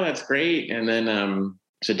like, no, that's great. And then,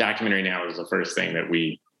 so documentary now is the first thing that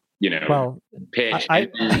we, pitched.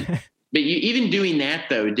 But even doing that,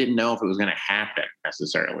 though, didn't know if it was going to happen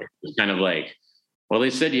necessarily. It was kind of like, well, they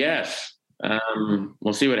said yes.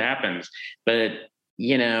 We'll see what happens. But,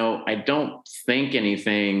 I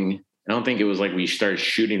don't think it was like we started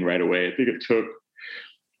shooting right away. I think it took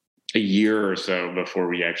a year or so before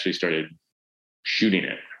we actually started shooting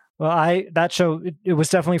it. Well, that show, it was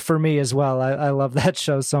definitely for me as well. I love that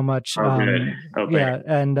show so much. Oh, good. Okay. Yeah.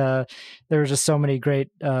 And there were just so many great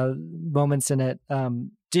moments in it.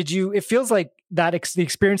 It feels like the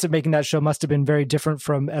experience of making that show must have been very different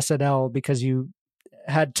from SNL because you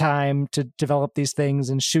had time to develop these things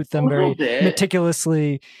and shoot them very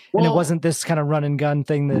meticulously. And it wasn't this kind of run and gun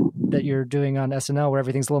thing that you're doing on SNL where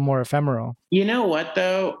everything's a little more ephemeral. You know what,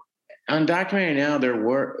 though? On documentary now,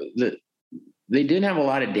 they didn't have a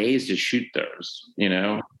lot of days to shoot those,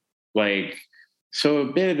 so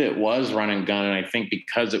a bit of it was run and gun. And I think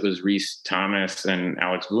because it was Rhys Thomas and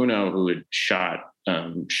Alex Vuno who had shot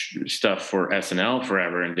stuff for SNL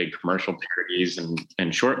forever and did commercial parodies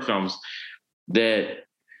and short films, that,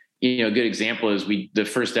 a good example is the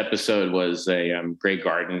first episode was a Grey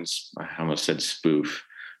Gardens, I almost said spoof,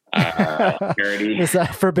 parody. Is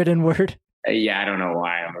that a forbidden word? Yeah, I don't know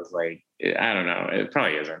why. I was like, I don't know. It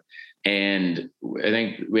probably isn't. And I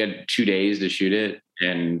think we had 2 days to shoot it.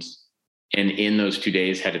 And in those 2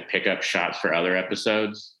 days had to pick up shots for other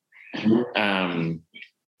episodes. And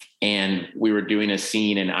we were doing a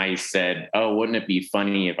scene and I said, oh, wouldn't it be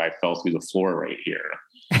funny if I fell through the floor right here?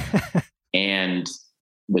 And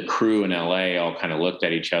the crew in LA all kind of looked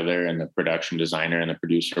at each other, and the production designer and the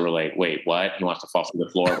producer were like, wait, what? He wants to fall through the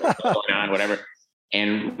floor? What's going on? Whatever.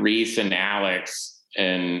 And Rhys and Alex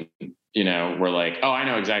and, we're like, oh, I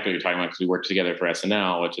know exactly what you're talking about because we worked together for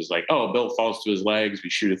SNL, which is like, oh, Bill falls to his legs. We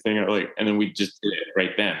shoot a thing. And then we just did it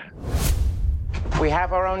right then. We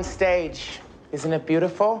have our own stage. Isn't it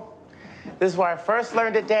beautiful? This is where I first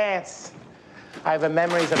learned to dance. I have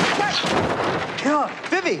memories of... Come on,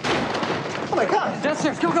 Vivi! Oh my God!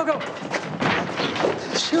 Downstairs, go!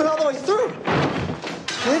 She went all the way through!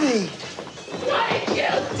 Vivi! What did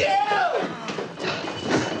you do?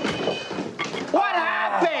 What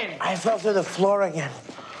happened? I fell through the floor again.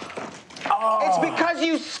 Oh. It's because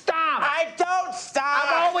you stopped. I don't stop!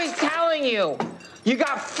 I'm always telling you. You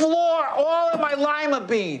got floor all in my lima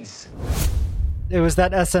beans. It was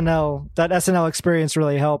that SNL experience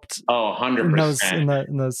really helped. Oh, 100%.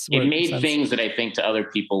 In those it made things that I think to other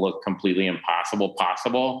people look completely impossible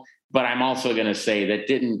possible. But I'm also going to say that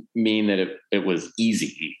didn't mean that it was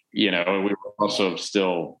easy. We were also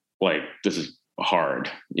still like, this is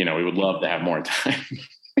hard. We would love to have more time.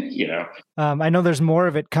 I know there's more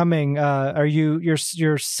of it coming. Are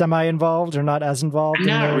you're semi-involved or not as involved?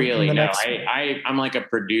 Not really. No, I'm like a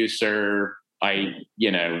producer.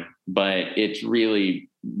 But it's really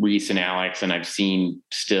Rhys and Alex, and I've seen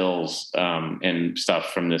stills and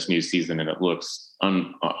stuff from this new season, and it looks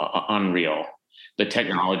unreal. The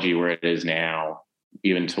technology where it is now,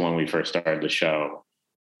 even to when we first started the show,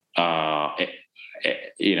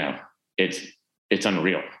 it's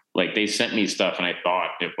unreal. Like they sent me stuff, and I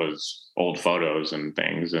thought it was old photos and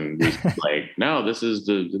things, and like, no, this is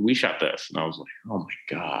we shot this, and I was like, oh my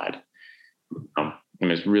God.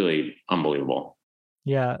 It's really unbelievable.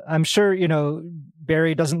 Yeah, I'm sure,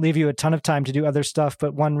 Barry doesn't leave you a ton of time to do other stuff,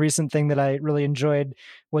 but one recent thing that I really enjoyed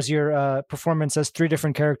was your performance as 3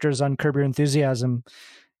 different characters on Curb Your Enthusiasm.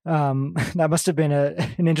 That must have been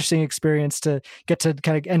an interesting experience to get to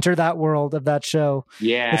kind of enter that world of that show.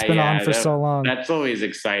 Yeah, it's been on for so long. That's always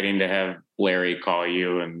exciting to have Larry call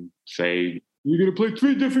you and say, you're going to play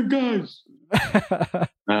 3 different guys.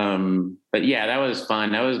 But yeah, that was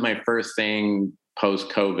fun. That was my first thing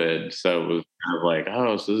post-COVID, so it was kind of like,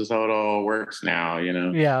 oh, so this is how it all works now,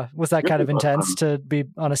 Yeah, was that kind of intense to be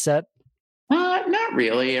on a set? Not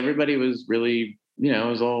really. Everybody was really, it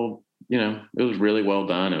was all, it was really well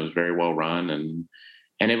done. It was very well run, and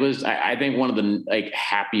it was, I think, one of the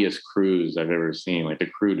happiest crews I've ever seen. Like the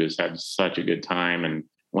crew just had such a good time, and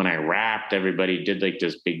when I rapped, everybody did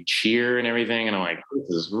this big cheer and everything, and I'm like, this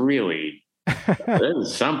is really, this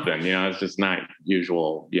is something, it's just not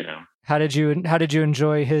usual, How did you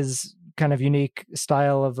enjoy his kind of unique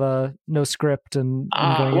style of no script and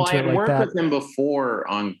going into it like that? I worked with him before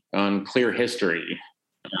on Clear History,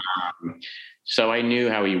 so I knew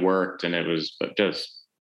how he worked, and it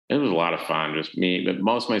it was a lot of fun, just me. But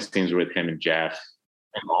most of my scenes were with him and Jeff,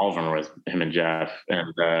 and all of them were with him and Jeff,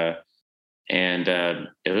 and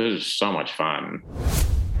it was so much fun.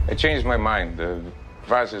 I changed my mind. The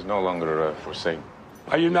vase is no longer for sale.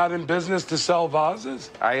 Are you not in business to sell vases?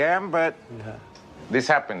 I am, but this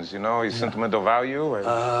happens, it's sentimental value.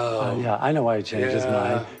 Yeah, I know why he changed his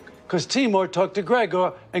mind. Because Timur talked to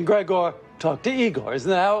Gregor, and Gregor talked to Igor. Isn't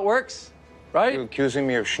that how it works? Right? You accusing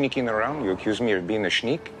me of sneaking around? You accuse me of being a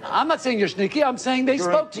sneak? I'm not saying you're sneaky. I'm saying they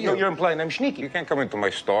spoke to you. You're implying I'm sneaky. You can't come into my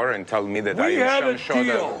store and tell me that I We had a am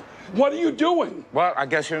deal. What are you doing? Well, I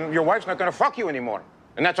guess your wife's not going to fuck you anymore.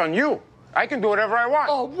 And that's on you. I can do whatever I want.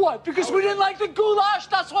 Oh, what? Because we didn't like the goulash?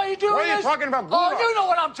 That's why you're doing this? What are you talking about, goulash? Oh, you know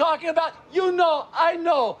what I'm talking about. You know, I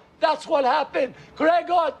know. That's what happened.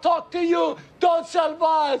 Gregor talked to you. Don't sell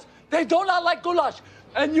vase. They do not like goulash.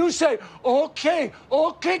 And you say, okay,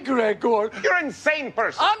 Gregor. You're an insane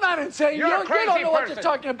person. I'm not insane. You're a crazy you don't know person. what you're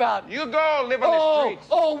talking about. You go live on the streets.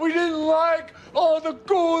 Oh, we didn't like, the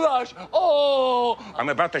goulash. Oh. I'm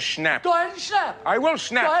about to snap. Go ahead and snap. I will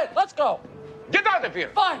snap. Go ahead, let's go. Get out of here.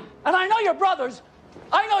 Fine. And I know your brothers.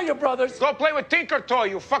 Go play with Tinker Toy,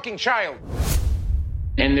 you fucking child.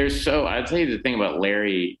 And I'd say the thing about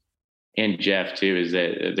Larry and Jeff too is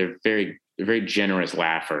that they're very generous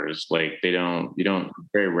laughers. Like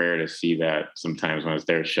very rare to see that sometimes when it's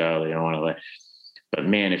their show. They don't want to let, but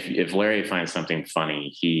man, if Larry finds something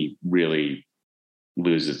funny, he really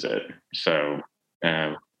loses it. So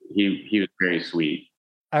he was very sweet.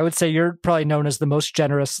 I would say you're probably known as the most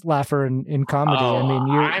generous laugher in comedy. Oh,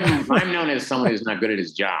 I mean, I'm known as someone who's not good at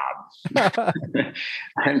his job.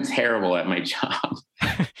 I'm terrible at my job.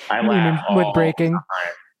 I laugh with breaking.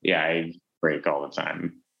 Yeah, I break all the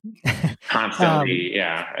time. Constantly,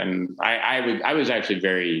 yeah. And I was actually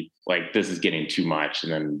very like, this is getting too much.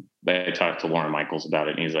 And then I talked to Lorne Michaels about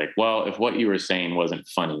it, and he's like, well, if what you were saying wasn't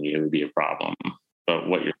funny, it would be a problem. But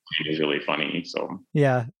what you're saying is really funny. So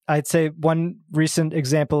yeah, I'd say one recent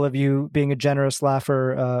example of you being a generous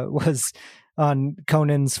laugher was on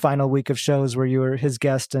Conan's final week of shows, where you were his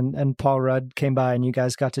guest and Paul Rudd came by and you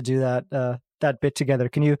guys got to do that bit together.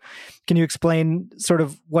 Can you explain sort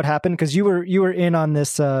of what happened? Because you were in on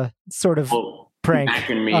this sort of prank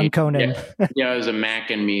on Conan. Yeah, it was a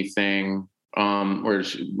Mac and Me thing. Where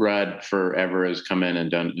Rudd forever has come in and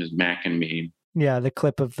done his Mac and Me. Yeah, the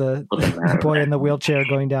clip of the boy in the wheelchair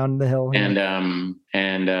going down the hill.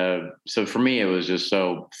 And so for me, it was just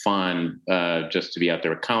so fun just to be out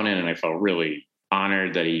there with Conan, and I felt really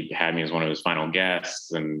honored that he had me as one of his final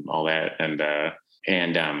guests and all that.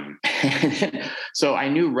 And so I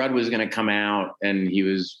knew Rudd was going to come out, and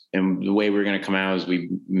the way we were going to come out is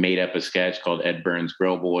we made up a sketch called Ed Burns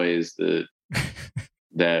Grill Boys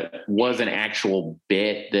that was an actual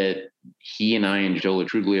bit that he and I and Joe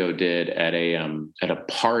Latruglio did at a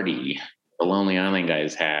party the Lonely Island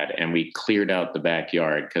guys had, and we cleared out the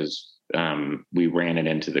backyard because we ran it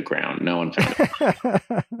into the ground. No one found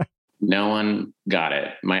it. No one got it.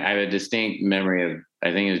 I have a distinct memory of,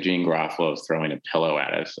 I think it was Gene Garofalo throwing a pillow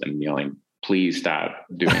at us and yelling, "Please stop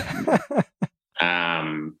doing it."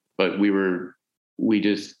 But we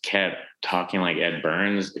just kept talking like Ed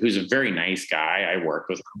Burns, who's a very nice guy. I worked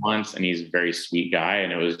with him once, and he's a very sweet guy.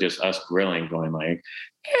 And it was just us grilling, going like,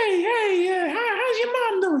 "Hey, how's your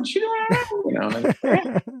mom doing? She doing all right?" Like,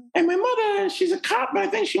 "Hey, my mother, she's a cop, but I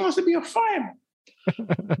think she wants to be a fireman."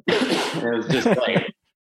 It was just like,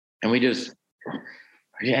 and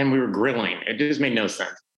we were grilling. It just made no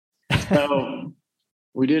sense. So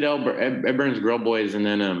we did Ed Burns Grill Boys, and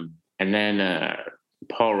then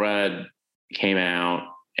Paul Rudd came out.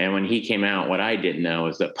 And when he came out, what I didn't know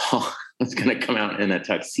is that Paul was going to come out in a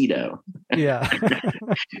tuxedo. Yeah.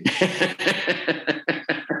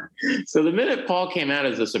 So the minute Paul came out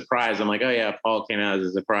as a surprise, I'm like, oh yeah, Paul came out as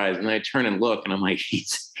a surprise. And then I turn and look, and I'm like,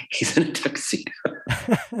 he's in a tuxedo.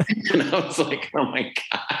 And I was like, oh my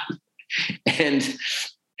God. And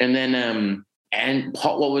then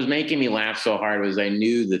Paul, what was making me laugh so hard was I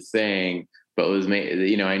knew the thing, but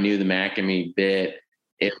I knew the Mac and Me bit.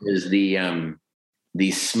 It was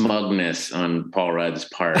the smugness on Paul Rudd's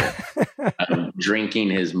part of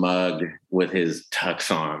drinking his mug with his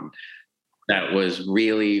tux on. That was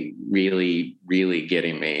really, really, really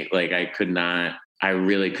getting me. Like I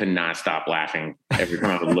really could not stop laughing every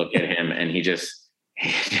time I would look at him, and he's just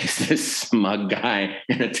this smug guy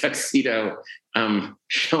in a tuxedo,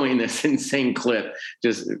 showing this insane clip,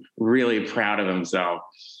 just really proud of himself,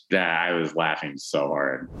 that I was laughing so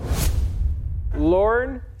hard.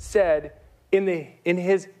 Lorne said in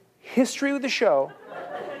his history of the show,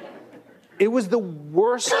 It was the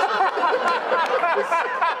worst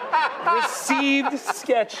received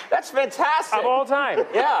sketch. That's fantastic. Of all time.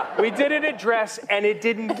 Yeah. We did it at Dress, and it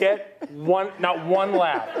didn't get not one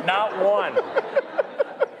laugh. Not one.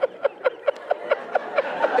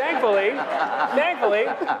 Thankfully,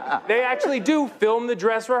 they actually do film the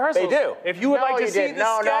dress rehearsals. They do. If you would like to see the sketch.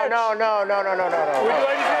 No. Would you like to see it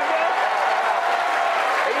again?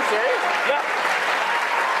 Are you serious? Yeah.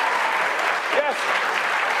 Yes.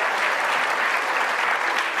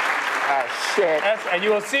 Oh, shit. Yes, and you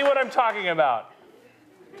will see what I'm talking about.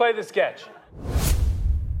 Play the sketch.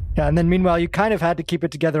 Yeah, and then meanwhile, you kind of had to keep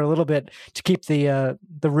it together a little bit to keep the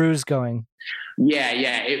ruse going. Yeah.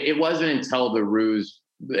 It wasn't until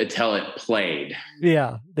it played.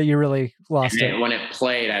 Yeah, that you really lost it. When it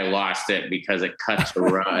played, I lost it because it cut to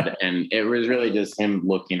Rudd, and it was really just him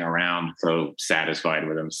looking around, so satisfied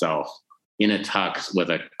with himself in a tux with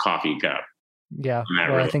a coffee cup. Yeah, And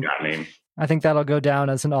that really got me. I think that'll go down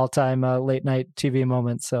as an all-time late night TV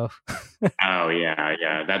moment. So. Oh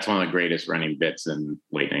yeah, that's one of the greatest running bits in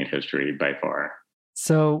late night history by far.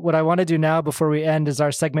 So what I want to do now before we end is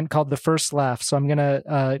our segment called The First Laugh. So I'm going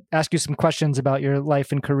to ask you some questions about your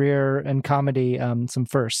life and career and comedy, some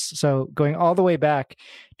firsts. So going all the way back,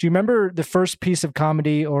 do you remember the first piece of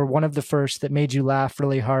comedy or one of the first that made you laugh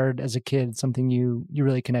really hard as a kid, something you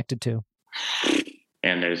really connected to?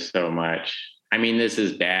 And there's so much. I mean, this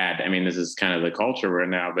is bad. I mean, this is kind of the culture we're in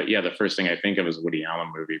now. But yeah, the first thing I think of is a Woody Allen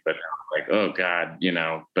movie. But I'm like, oh God,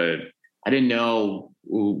 but I didn't know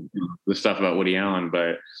the stuff about Woody Allen,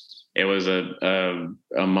 but it was a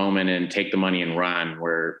moment in Take the Money and Run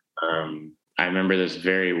where I remember this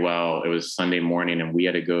very well. It was Sunday morning and we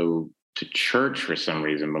had to go to church for some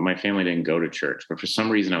reason, but my family didn't go to church. But for some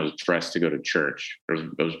reason, I was dressed to go to church.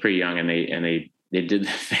 I was pretty young, and they did the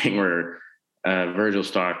thing where Virgil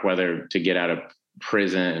Starkweather, to get out of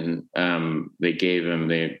prison,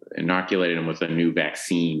 they inoculated him with a new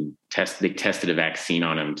vaccine. They tested a vaccine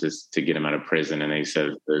on him to get him out of prison, and they said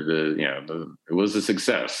it was a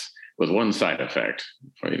success with one side effect.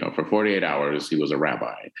 For 48 hours he was a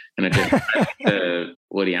rabbi, and it just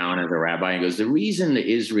Woody Allen as a rabbi, and goes, the reason the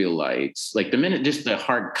Israelites, like the minute just the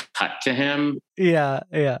hard cut to him,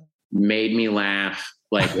 made me laugh.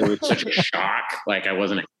 Like it was such a shock. Like I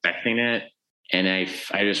wasn't expecting it. And I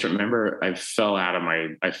just remember I fell off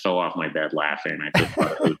my bed laughing.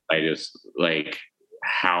 I just like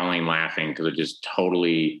howling laughing because it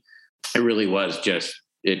really was just,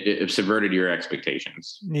 it subverted your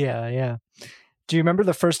expectations. Yeah. Do you remember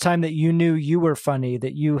the first time that you knew you were funny,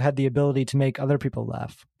 that you had the ability to make other people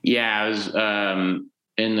laugh? Yeah, I was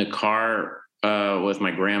in the car with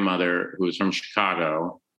my grandmother, who was from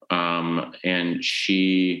Chicago. And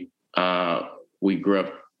we grew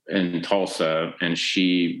up in Tulsa, and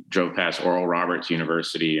she drove past Oral Roberts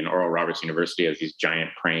University, and Oral Roberts University has these giant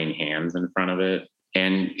praying hands in front of it.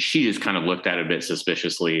 And she just kind of looked at it a bit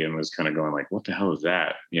suspiciously and was kind of going like, what the hell is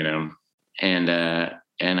that? And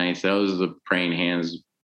I said, those are the praying hands,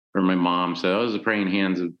 or my mom said, those are the praying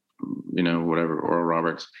hands of, whatever, Oral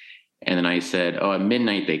Roberts. And then I said, at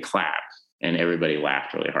midnight they clap. And everybody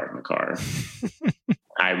laughed really hard in the car.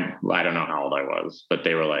 I don't know how old I was, but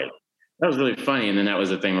they were like, that was really funny. And then that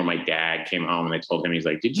was the thing where my dad came home and I told him, he's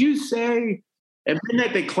like, did you say at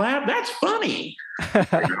midnight they clap? That's funny.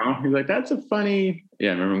 He's like, that's a funny. Yeah,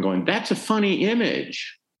 I remember him going, that's a funny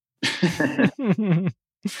image.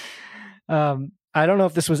 I don't know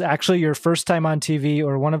if this was actually your first time on TV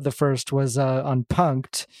or one of the first was on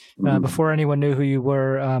Punk'd, before anyone knew who you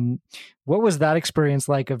were. What was that experience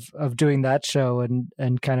like of doing that show?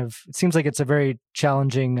 And kind of, it seems like it's a very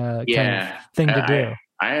challenging kind of thing to do.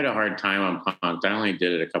 I had a hard time on Punk'd. I only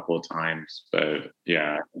did it a couple of times, but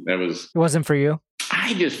yeah, it wasn't for you.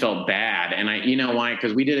 I just felt bad. And you know why?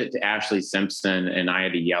 Because we did it to Ashley Simpson and I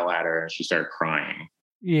had to yell at her and she started crying.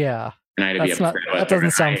 Yeah. And I had to be upset with her. That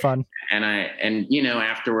doesn't sound fun. And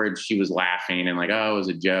afterwards she was laughing and like, oh, it was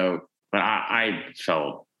a joke. But I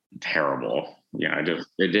felt terrible. It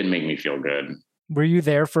didn't make me feel good. Were you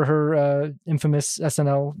there for her infamous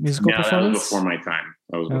SNL musical performance? That was before my time.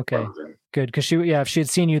 Okay, good. Because if she had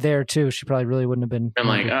seen you there too, she probably really wouldn't have been. I'm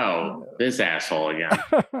like, oh, this asshole again.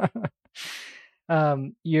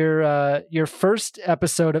 Your first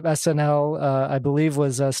episode of SNL, I believe,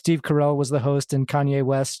 was Steve Carell was the host and Kanye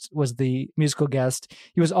West was the musical guest.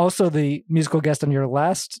 He was also the musical guest on your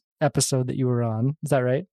last episode that you were on. Is that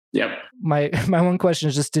right? Yep. My one question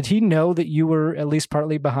is just, did he know that you were at least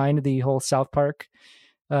partly behind the whole South Park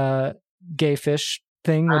gay fish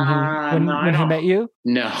thing when he met you?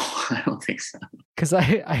 No, I don't think so. Because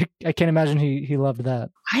I can't imagine he loved that.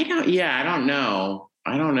 I don't know.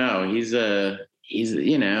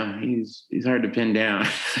 he's hard to pin down.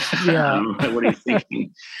 Yeah. What he's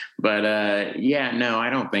thinking. But no, I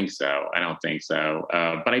don't think so.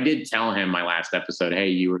 But I did tell him my last episode, hey,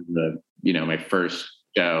 you were my first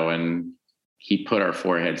show, and he put our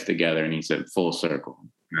foreheads together and he said full circle.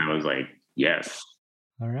 And I was like, yes.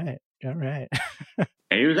 All right.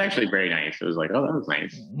 And he was actually very nice. It was like, oh, that was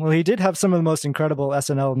nice. Well, he did have some of the most incredible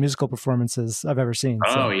SNL musical performances I've ever seen.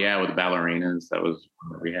 Oh, yeah, with the ballerinas. That was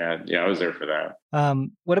what we had. Yeah, I was there for that.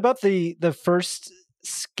 What about the first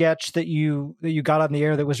sketch that you got on the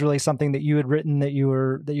air that was really something that you had written that you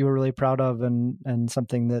were really proud of and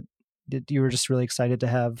something that you were just really excited to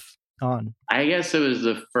have on? I guess it was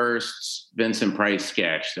the first Vincent Price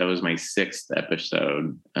sketch. That was my 6th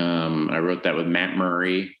episode. I wrote that with Matt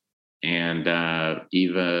Murray. And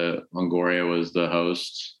Eva Longoria was the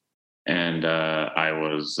host, and I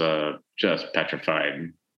was just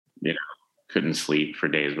petrified. Couldn't sleep for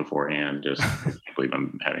days beforehand. Just I can't believe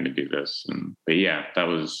I'm having to do this. But yeah, that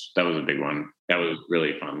was a big one. That was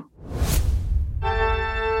really fun.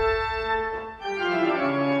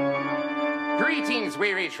 Greetings,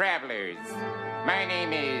 weary travelers. My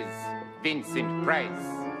name is Vincent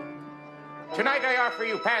Price. Tonight I offer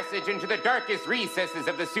you passage into the darkest recesses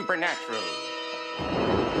of the supernatural.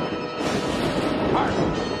 Hark!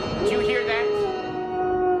 Do you hear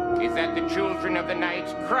that? Is that the children of the night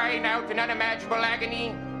crying out in unimaginable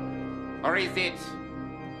agony? Or is it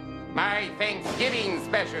my Thanksgiving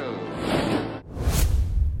special?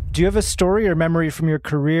 Do you have a story or memory from your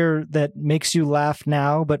career that makes you laugh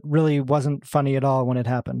now, but really wasn't funny at all when it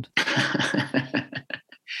happened?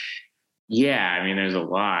 Yeah, I mean, there's a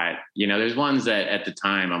lot. There's ones that at the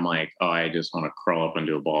time I'm like, oh, I just want to crawl up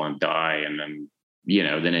into a ball and die. And then,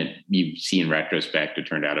 you see in retrospect, it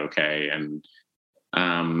turned out okay. And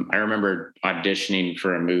I remember auditioning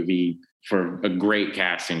for a movie for a great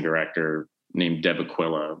casting director named Deb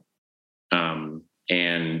Aquila.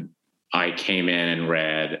 And I came in and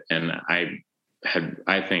read, and I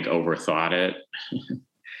think, overthought it.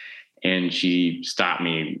 And she stopped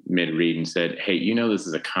me mid-read and said, hey, this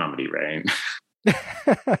is a comedy, right?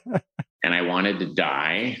 And I wanted to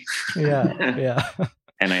die. Yeah.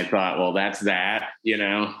 And I thought, well, that's that,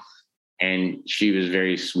 And she was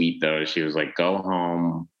very sweet, though. She was like, go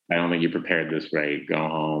home. I don't think you prepared this right. Go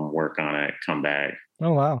home, work on it, come back.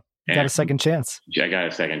 Oh, wow. You got a second chance. I got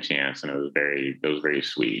a second chance, and it was very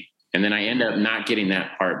sweet. And then I ended up not getting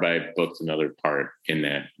that part, but I booked another part in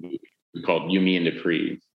that movie called You, Me, and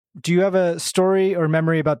Dupree. Do you have a story or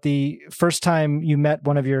memory about the first time you met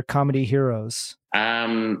one of your comedy heroes?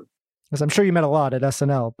 Because I'm sure you met a lot at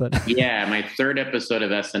SNL, but yeah, my 3rd episode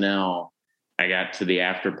of SNL, I got to the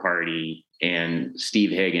after party, and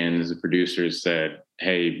Steve Higgins, the producer, said,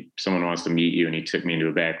 hey, someone wants to meet you. And he took me into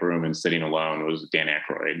a back room, and sitting alone was Dan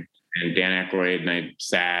Aykroyd. And Dan Aykroyd and I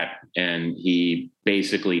sat, and he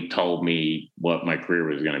basically told me what my career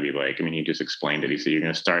was going to be like. I mean, he just explained it. He said, you're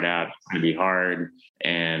going to start out, it's going to be hard,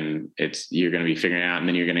 and you're going to be figuring it out, and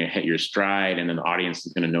then you're going to hit your stride, and then the audience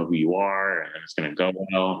is going to know who you are, and it's going to go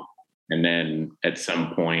well. And then at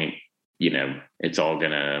some point, it's all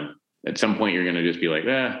going to, at some point you're going to just be like,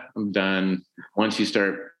 I'm done. Once you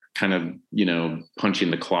start kind of,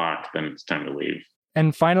 punching the clock, then it's time to leave.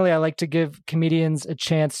 And finally, I like to give comedians a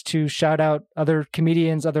chance to shout out other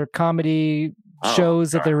comedians, other comedy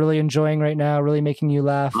shows that they're really enjoying right now, really making you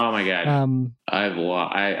laugh. Oh my God.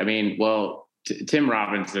 Tim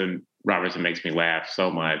Robinson makes me laugh so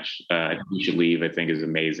much. You Should Leave, I think, is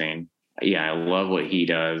amazing. Yeah, I love what he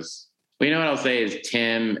does. Well, you know what I'll say is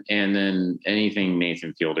Tim, and then anything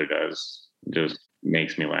Nathan Fielder does just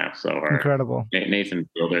makes me laugh so hard. Incredible. Nathan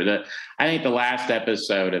Fielder. I think the last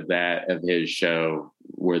episode of his show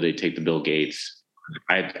where they take the Bill Gates,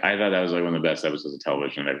 I thought that was like one of the best episodes of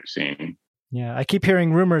television I've ever seen. Yeah, I keep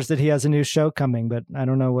hearing rumors that he has a new show coming, but I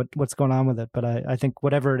don't know what's going on with it. But I think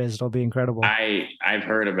whatever it is, it'll be incredible. I've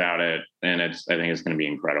heard about it, and I think it's going to be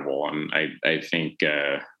incredible. And I think,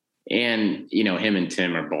 and him and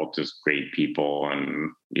Tim are both just great people,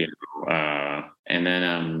 and and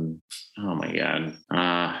then oh my God,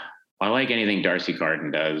 I like anything Darcy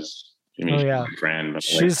Carden does. She's my friend. But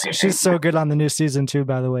she's so good on the new season too,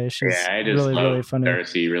 by the way. She's I just really, love really funny.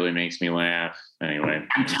 Darcy really makes me laugh. Anyway,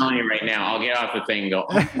 I'm telling you right now, I'll get off the thing and go,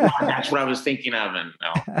 oh God, that's what I was thinking of. And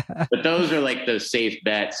no. But those are like the safe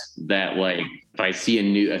bets that, like, if I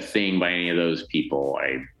see a thing by any of those people,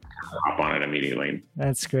 I hop on it immediately.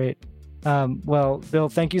 That's great. Well, Bill,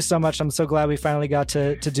 thank you so much. I'm so glad we finally got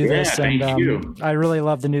to do this. Thank you. I really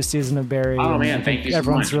love the new season of Barry. Oh man, thank you so much.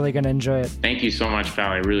 Everyone's really going to enjoy it. Thank you so much,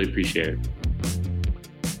 pal. I really appreciate it.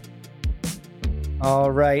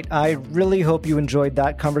 All right, I really hope you enjoyed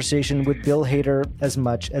that conversation with Bill Hader as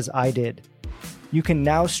much as I did. You can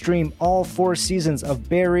now stream all 4 seasons of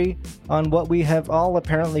Barry on what we have all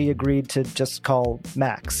apparently agreed to just call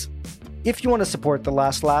Max. If you want to support The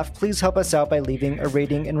Last Laugh, please help us out by leaving a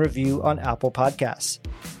rating and review on Apple Podcasts.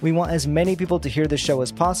 We want as many people to hear the show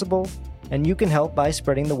as possible, and you can help by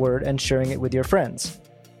spreading the word and sharing it with your friends.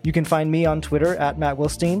 You can find me on Twitter at Matt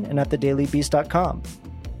Wilstein and at thedailybeast.com.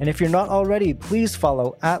 And if you're not already, please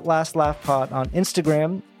follow at Last Laugh Pod on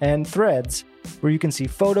Instagram and Threads, where you can see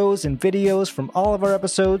photos and videos from all of our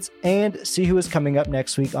episodes and see who is coming up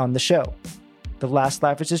next week on the show. The Last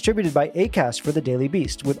Laugh is distributed by Acast for The Daily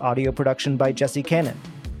Beast, with audio production by Jesse Cannon.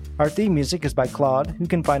 Our theme music is by Claude, who you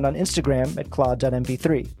can find on Instagram at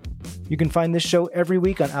claude.mp3. You can find this show every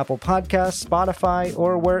week on Apple Podcasts, Spotify,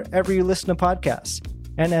 or wherever you listen to podcasts.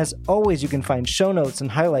 And as always, you can find show notes and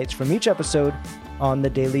highlights from each episode on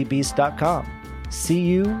thedailybeast.com. See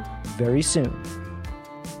you very soon.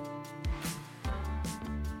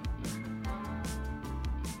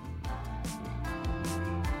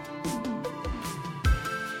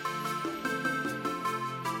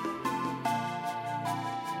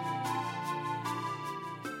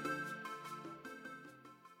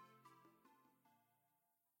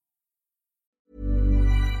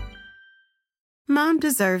 Mom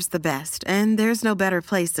deserves the best, and there's no better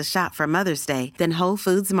place to shop for Mother's Day than Whole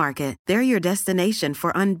Foods Market. They're your destination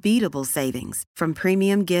for unbeatable savings, from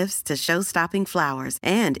premium gifts to show-stopping flowers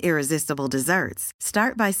and irresistible desserts.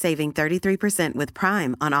 Start by saving 33% with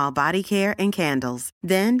Prime on all body care and candles.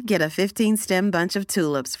 Then get a 15-stem bunch of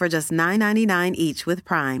tulips for just $9.99 each with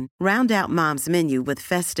Prime. Round out Mom's menu with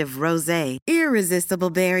festive rosé,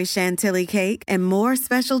 irresistible berry chantilly cake, and more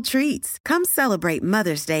special treats. Come celebrate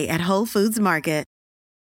Mother's Day at Whole Foods Market.